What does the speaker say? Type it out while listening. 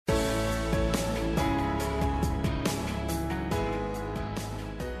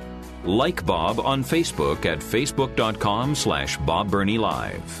Like Bob on Facebook at facebook.com/Bob Burney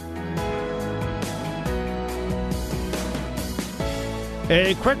Live.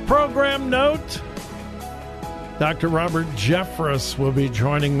 A quick program note. Dr. Robert Jeffress will be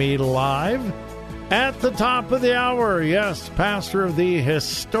joining me live at the top of the hour. Yes, pastor of the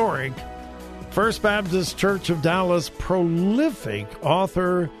historic First Baptist Church of Dallas, prolific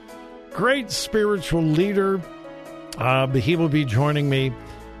author, great spiritual leader. He will be joining me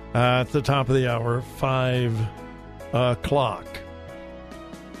at the top of the hour, 5 o'clock.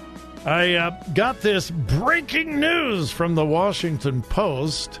 I got this breaking news from the Washington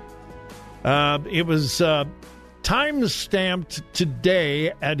Post. It was time-stamped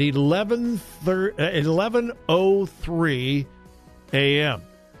today at 11:03 a.m.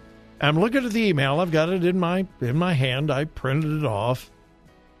 I'm looking at the email. I've got it in my hand. I printed it off.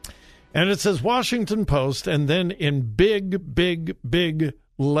 And it says Washington Post, and then in big, big, big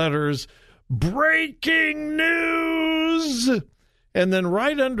letters, breaking news. And then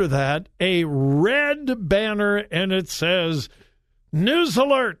right under that, a red banner, and it says, News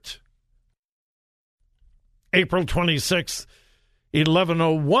Alert. April 26th,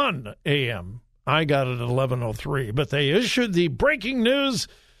 11:01 a.m. I got it at 11:03, but they issued the breaking news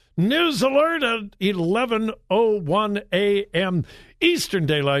alert at 11:01 a.m. Eastern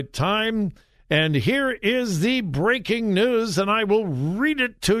Daylight Time. And here is the breaking news, and I will read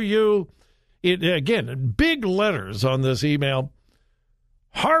it to you. Again, in big letters on this email.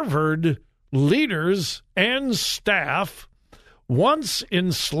 Harvard leaders and staff once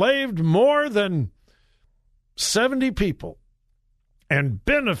enslaved more than 70 people and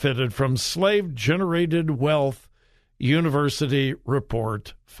benefited from slave-generated wealth, university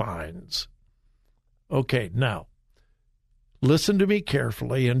report finds. Okay, now, listen to me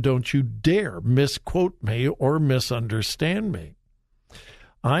carefully and don't you dare misquote me or misunderstand me.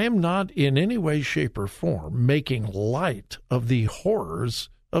 I am not in any way, shape, or form making light of the horrors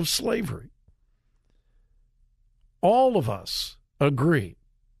of slavery. All of us agree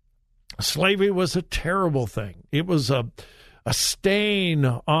slavery was a terrible thing. It was a stain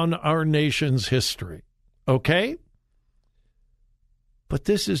on our nation's history. Okay? But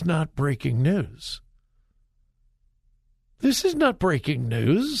this is not breaking news. This is not breaking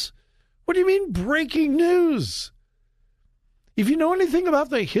news. What do you mean breaking news? If you know anything about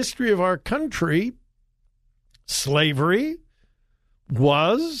the history of our country, slavery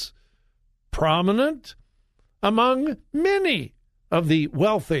was prominent among many of the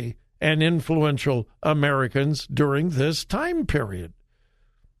wealthy and influential Americans during this time period.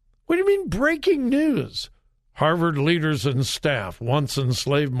 What do you mean breaking news? Harvard leaders and staff once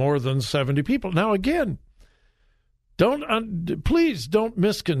enslaved more than 70 people. Now, again, please don't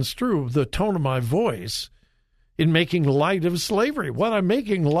misconstrue the tone of my voice in making light of slavery. What I'm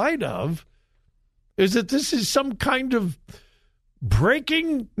making light of is that this is some kind of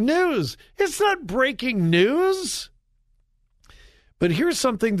breaking news. It's not breaking news. But here's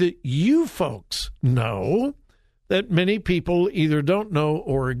something that you folks know that many people either don't know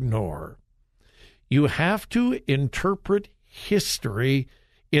or ignore. You have to interpret history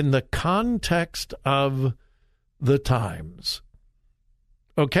in the context of the times.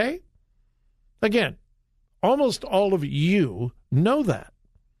 Okay? Again, almost all of you know that.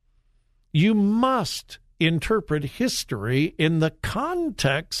 You must interpret history in the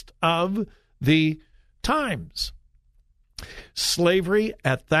context of the times. Slavery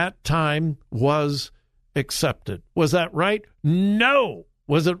at that time was accepted. Was that right? No.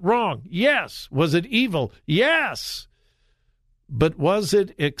 Was it wrong? Yes. Was it evil? Yes. But was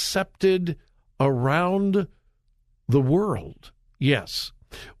it accepted around the world? Yes.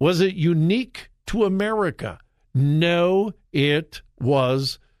 Was it unique to America? No, it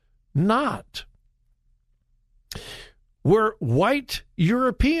was not. Were white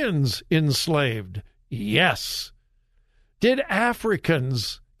Europeans enslaved? Yes. Did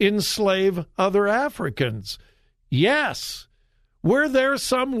Africans enslave other Africans? Yes. Were there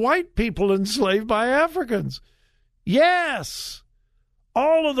some white people enslaved by Africans? Yes.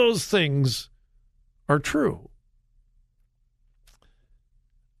 All of those things are true.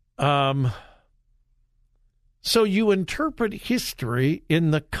 So you interpret history in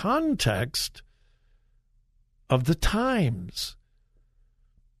the context of the times.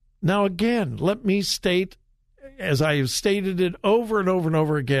 Now, again, let me state, as I have stated it over and over and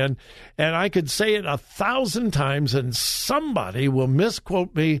over again, and I could say it 1,000 times and somebody will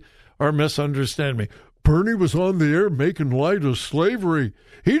misquote me or misunderstand me. Bernie was on the air making light of slavery.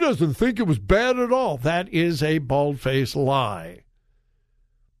 He doesn't think it was bad at all. That is a bald-faced lie.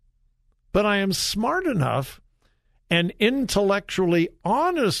 But I am smart enough and intellectually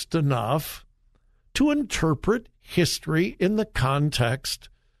honest enough to interpret history in the context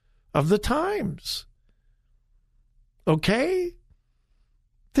of the times. Okay?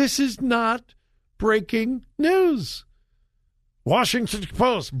 This is not breaking news. Washington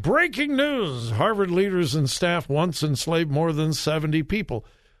Post, breaking news. Harvard leaders and staff once enslaved more than 70 people.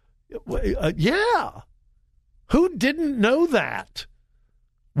 Yeah. Who didn't know that?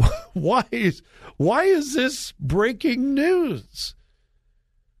 Why is this breaking news?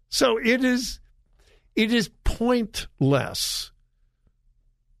 So it is pointless.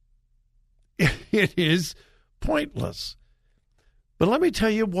 It is pointless. But let me tell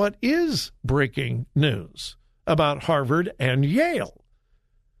you what is breaking news about Harvard and Yale.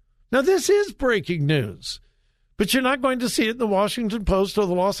 Now, this is breaking news, but you're not going to see it in the Washington Post or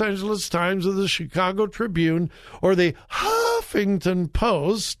the Los Angeles Times or the Chicago Tribune or the Huffington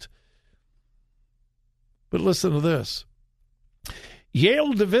Post. But listen to this.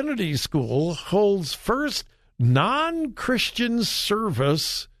 Yale Divinity School holds first non-Christian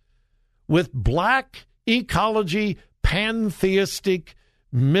service with black ecology pantheistic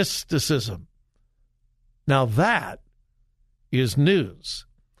mysticism. Now that is news.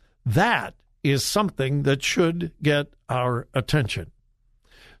 That is something that should get our attention.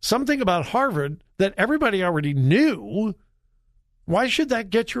 Something about Harvard that everybody already knew. Why should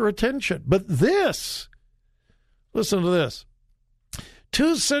that get your attention? But this, listen to this.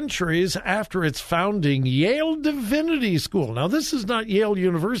 2 centuries after its founding, Yale Divinity School. Now, this is not Yale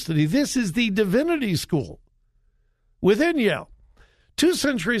University. This is the Divinity School within Yale. 2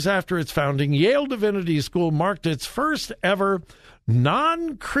 centuries after its founding, Yale Divinity School marked its first ever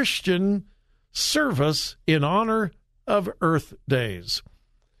non-Christian service in honor of Earth Day.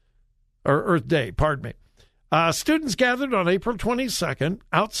 Students gathered on April 22nd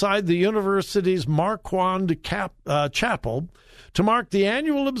outside the university's Marquand Chapel to mark the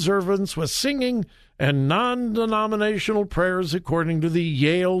annual observance with singing and non-denominational prayers, according to the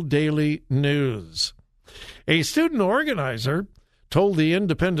Yale Daily News. A student organizer told the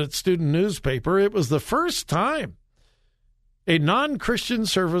independent student newspaper it was the first time a non-Christian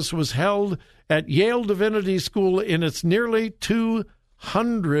service was held at Yale Divinity School in its nearly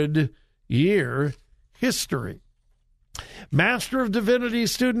 200-year history. Master of Divinity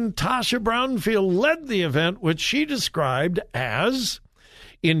student Tasha Brownfield led the event, which she described as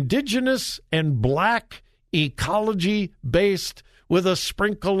indigenous and black ecology-based with a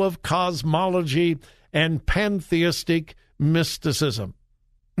sprinkle of cosmology and pantheistic mysticism.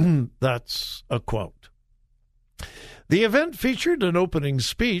 That's a quote. The event featured an opening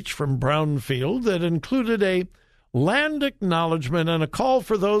speech from Brownfield that included a land acknowledgement and a call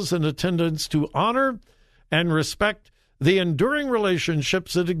for those in attendance to honor and respect the enduring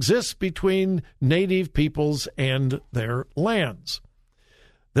relationships that exist between Native peoples and their lands.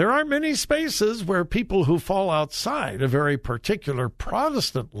 There are many spaces where people who fall outside a very particular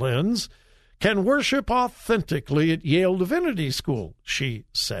Protestant lens can worship authentically at Yale Divinity School, she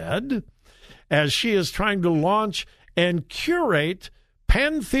said, as she is trying to launch and curate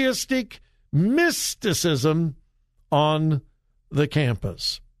pantheistic mysticism on the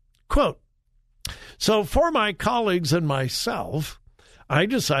campus. Quote, so for my colleagues and myself, I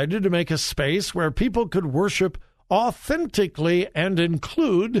decided to make a space where people could worship authentically and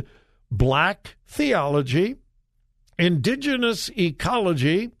include black theology, indigenous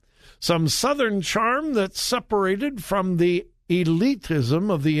ecology, some Southern charm that's separated from the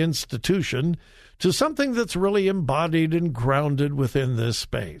elitism of the institution to something that's really embodied and grounded within this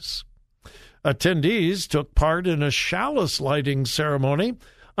space. Attendees took part in a chalice lighting ceremony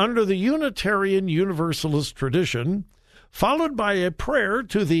under the Unitarian Universalist tradition, followed by a prayer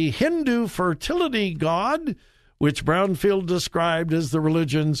to the Hindu fertility god, which Brownfield described as the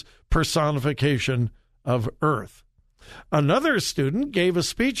religion's personification of Earth. Another student gave a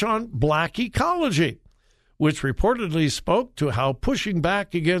speech on black ecology, which reportedly spoke to how pushing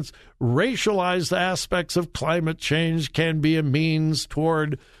back against racialized aspects of climate change can be a means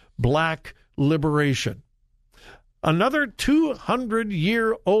toward black liberation. Another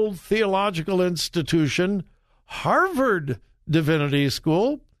 200-year-old theological institution, Harvard Divinity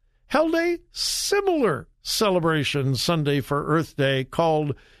School, held a similar celebration Sunday for Earth Day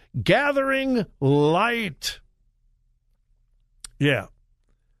called Gathering Light. Yeah.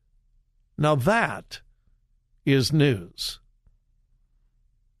 Now that is news.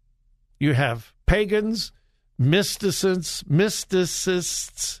 You have pagans, mysticists,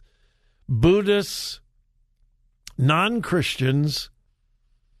 Buddhists, non-Christians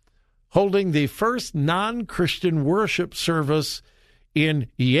holding the first non-Christian worship service in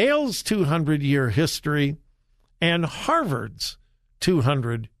Yale's 200-year history and Harvard's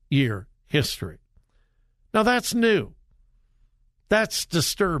 200-year history. Now, that's new. That's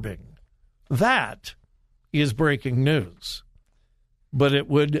disturbing. That is breaking news. But it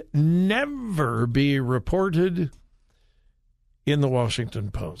would never be reported in the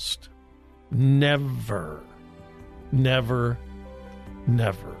Washington Post. Never. Never.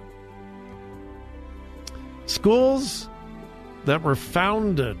 Never. Schools that were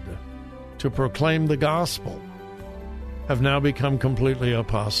founded to proclaim the gospel have now become completely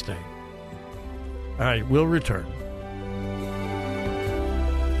apostate. All right, we'll return.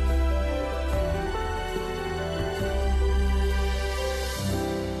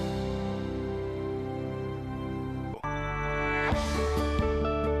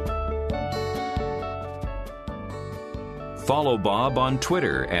 Follow Bob on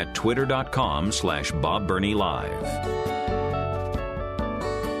Twitter at twitter.com/Bob Burney Live.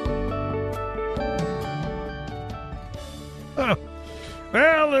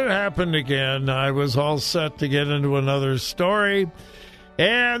 Well, it happened again. I was all set to get into another story,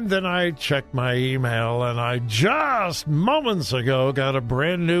 and then I checked my email, and I just moments ago got a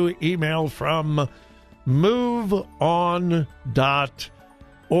brand new email from MoveOn.org.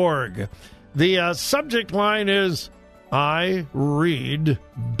 The subject line is, I read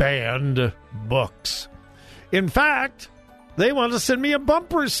banned books. In fact, they want to send me a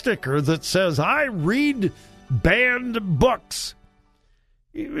bumper sticker that says, I read banned books.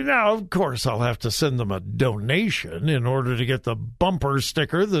 Now, of course, I'll have to send them a donation in order to get the bumper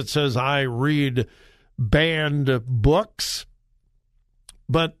sticker that says, I read banned books.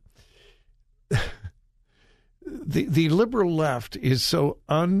 But the liberal left is so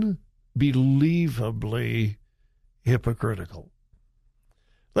unbelievably hypocritical.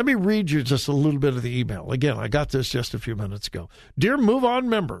 Let me read you just a little bit of the email. Again, I got this just a few minutes ago. Dear Move On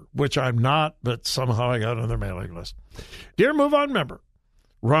member, which I'm not, but somehow I got on their mailing list. Dear Move On member,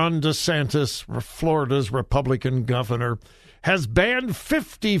 Ron DeSantis, Florida's Republican governor, has banned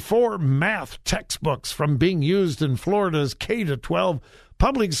 54 math textbooks from being used in Florida's K-12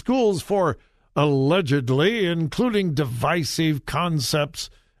 public schools for allegedly including divisive concepts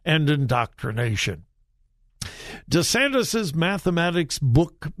and indoctrination. DeSantis' mathematics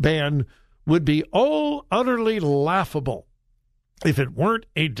book ban would be all utterly laughable if it weren't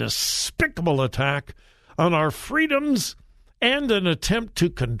a despicable attack on our freedoms and an attempt to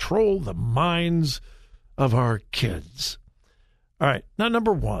control the minds of our kids. All right, now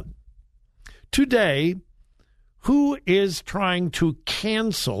number one. Today, who is trying to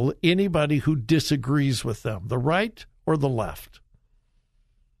cancel anybody who disagrees with them, the right or the left?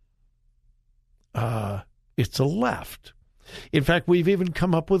 It's a left. In fact, we've even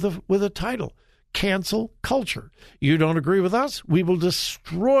come up with a title, Cancel Culture. You don't agree with us? We will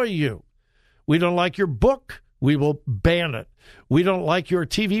destroy you. We don't like your book? We will ban it. We don't like your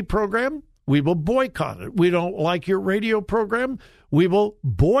TV program? We will boycott it. We don't like your radio program? We will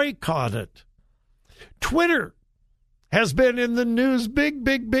boycott it. Twitter has been in the news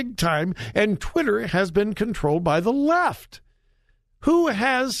big time, and Twitter has been controlled by the left. Who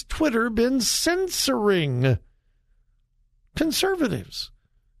has Twitter been censoring? Conservatives,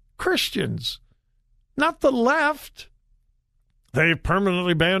 Christians, not the left. They've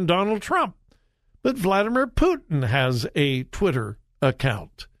permanently banned Donald Trump, but Vladimir Putin has a Twitter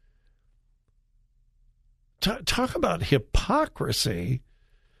account. Talk about hypocrisy.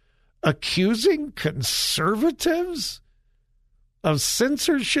 Accusing conservatives of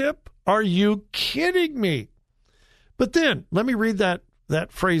censorship? Are you kidding me? But then, let me read that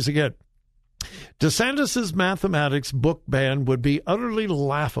phrase again. DeSantis' mathematics book ban would be utterly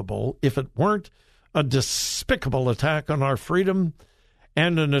laughable if it weren't a despicable attack on our freedom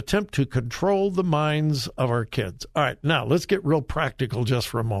and an attempt to control the minds of our kids. All right, now let's get real practical just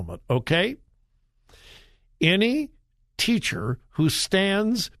for a moment, okay? Any teacher who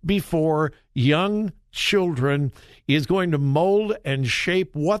stands before young children is going to mold and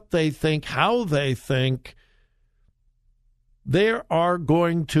shape what they think, how they think. They are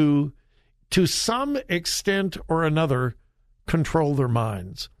going to some extent or another, control their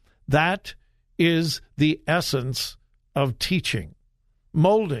minds. That is the essence of teaching,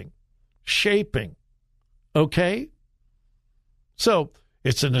 molding, shaping. Okay? So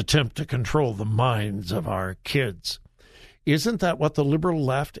it's an attempt to control the minds of our kids. Isn't that what the liberal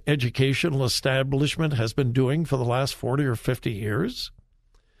left educational establishment has been doing for the last 40 or 50 years?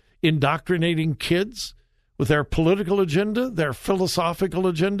 Indoctrinating kids with their political agenda, their philosophical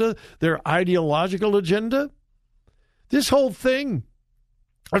agenda, their ideological agenda. This whole thing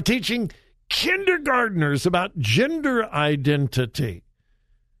of teaching kindergartners about gender identity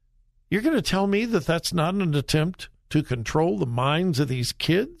You're going to tell me that that's not an attempt to control the minds of these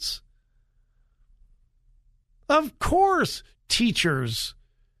kids? Of course, teachers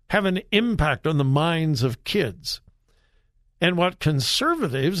have an impact on the minds of kids. And what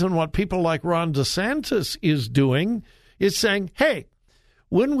conservatives and what people like Ron DeSantis is doing is saying, hey,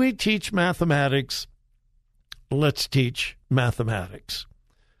 when we teach mathematics, let's teach mathematics.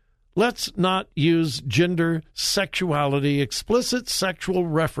 Let's not use gender, sexuality, explicit sexual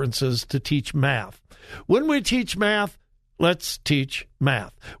references to teach math. When we teach math, let's teach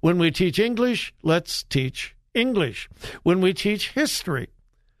math. When we teach English, let's teach English. When we teach history,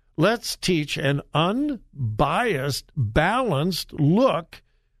 let's teach an unbiased, balanced look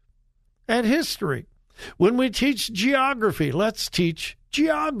at history. When we teach geography, let's teach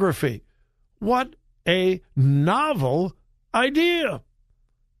geography. What a novel idea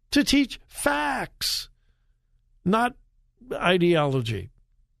to teach facts, not ideology.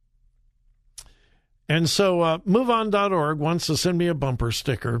 And so MoveOn.org wants to send me a bumper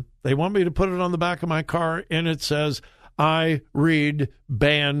sticker. They want me to put it on the back of my car, and it says, I read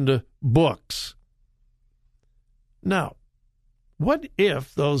banned books. Now, what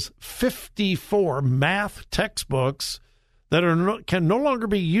if those 54 math textbooks that can no longer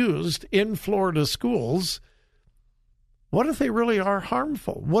be used in Florida schools, what if they really are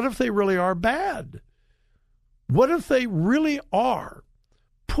harmful? What if they really are bad? What if they really are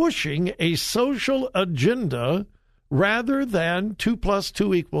pushing a social agenda rather than 2 +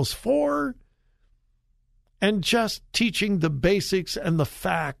 2 = 4 and just teaching the basics and the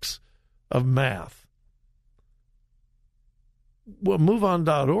facts of math? Well,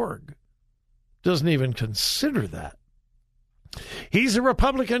 MoveOn.org doesn't even consider that. He's a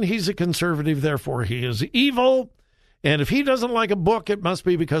Republican, he's a conservative, therefore he is evil. And if he doesn't like a book, it must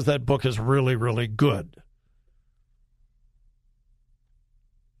be because that book is really, really good.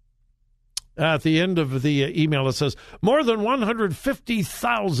 At the end of the email, it says, more than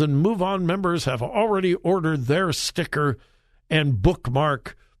 150,000 Move On members have already ordered their sticker and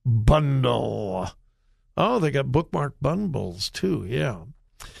bookmark bundle. Oh, they got bookmark bundles, too, yeah.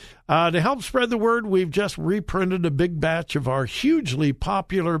 To help spread the word, we've just reprinted a big batch of our hugely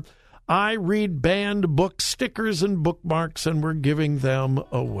popular I Read Banned book stickers and bookmarks, and we're giving them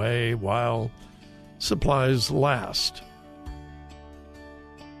away while supplies last.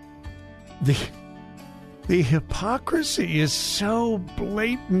 The hypocrisy is so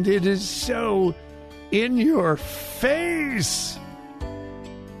blatant. It is so in your face.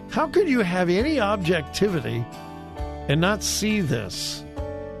 How could you have any objectivity and not see this?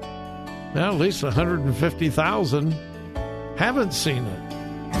 Well, at least 150,000 haven't seen it.